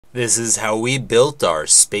This is how we built our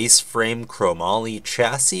space frame chromoly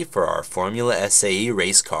chassis for our Formula SAE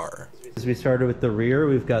race car. As we started with the rear,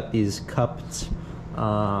 we've got these cupped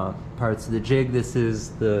parts of the jig. This is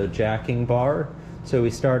the jacking bar. So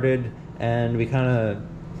we started and we kind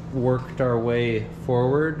of worked our way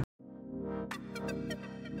forward.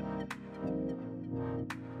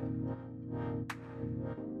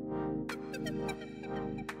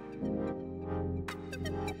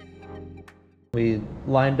 We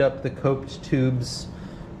lined up the coped tubes,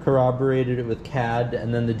 corroborated it with CAD,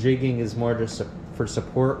 and then the jigging is more just for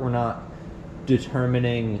support. We're not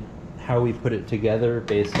determining how we put it together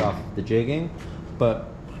based off of the jigging, but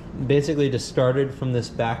basically just started from this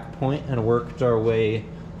back point and worked our way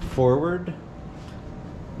forward.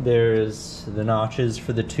 There's the notches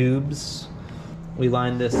for the tubes. We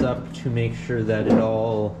lined this up to make sure that it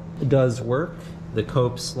all does work. The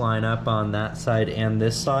copes line up on that side and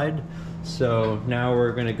this side. So now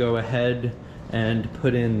we're going to go ahead and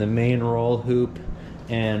put in the main roll hoop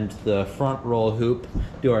and the front roll hoop,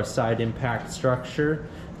 do our side impact structure,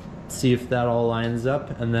 see if that all lines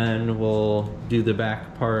up, and then we'll do the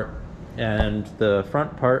back part and the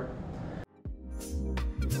front part.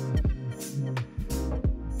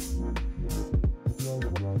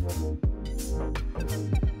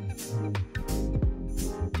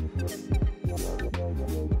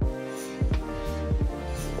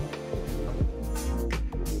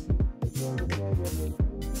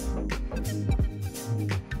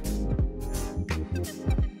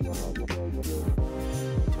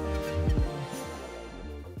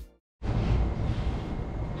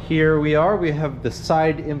 Here we are, we have the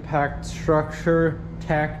side impact structure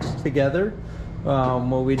tacked together.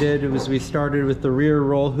 What we did was we started with the rear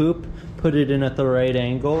roll hoop, put it in at the right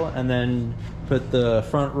angle, and then put the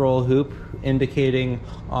front roll hoop indicating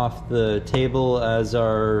off the table as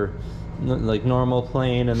our normal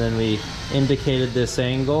plane, and then we indicated this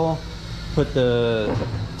angle, put the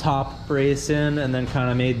top brace in, and then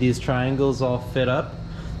kind of made these triangles all fit up.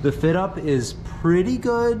 The fit up is pretty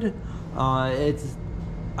good.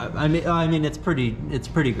 I mean, it's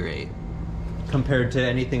pretty great compared to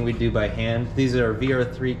anything we do by hand. These are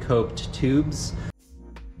VR3 coped tubes.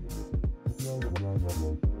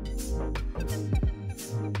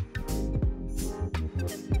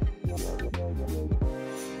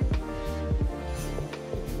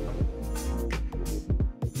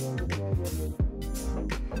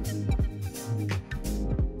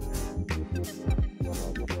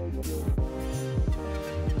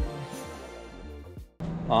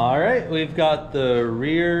 Alright, we've got the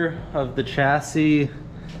rear of the chassis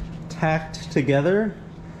tacked together.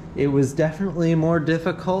 It was definitely more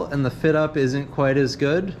difficult and the fit up isn't quite as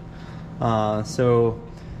good. So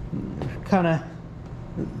kind of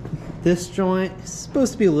this joint is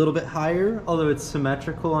supposed to be a little bit higher, although it's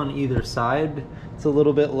symmetrical on either side. It's a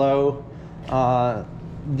little bit low.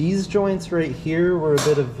 These joints right here were a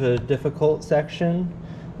bit of a difficult section.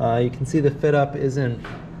 You can see the fit up isn't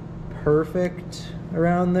perfect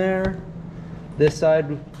around there. This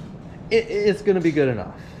side, it's gonna be good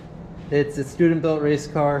enough. It's a student built race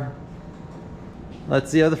car. Let's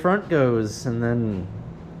see how the front goes, and then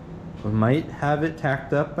we might have it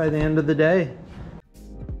tacked up by the end of the day.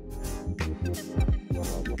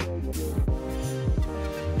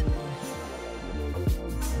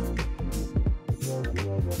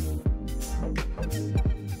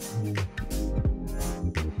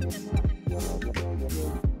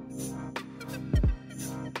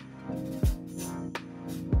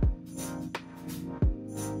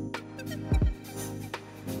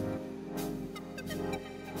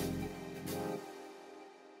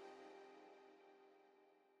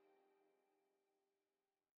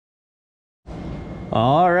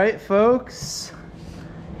 All right, folks,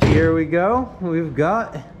 here we go. We've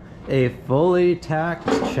got a fully tacked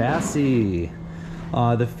chassis.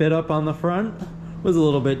 The fit up on the front was a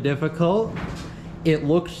little bit difficult. It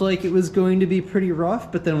looked like it was going to be pretty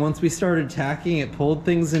rough, but then once we started tacking, it pulled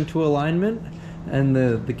things into alignment, and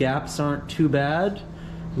the gaps aren't too bad.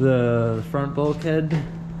 The front bulkhead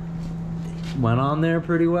went on there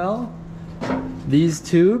pretty well. These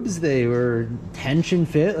tubes, they were tension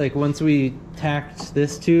fit. Like once we tacked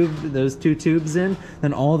this tube, those two tubes in,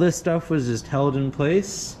 then all this stuff was just held in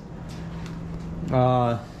place.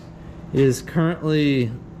 It is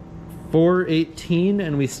currently 4:18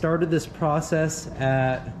 and we started this process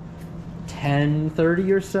at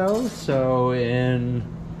 10:30 or so. So in,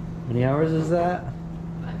 how many hours is that?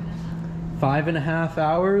 5.5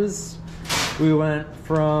 hours. We went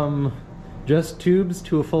from just tubes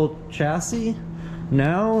to a full chassis.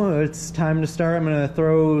 Now it's time to start. I'm gonna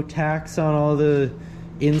throw tacks on all the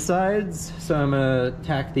insides, so I'm gonna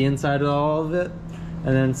tack the inside of all of it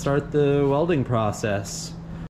and then start the welding process.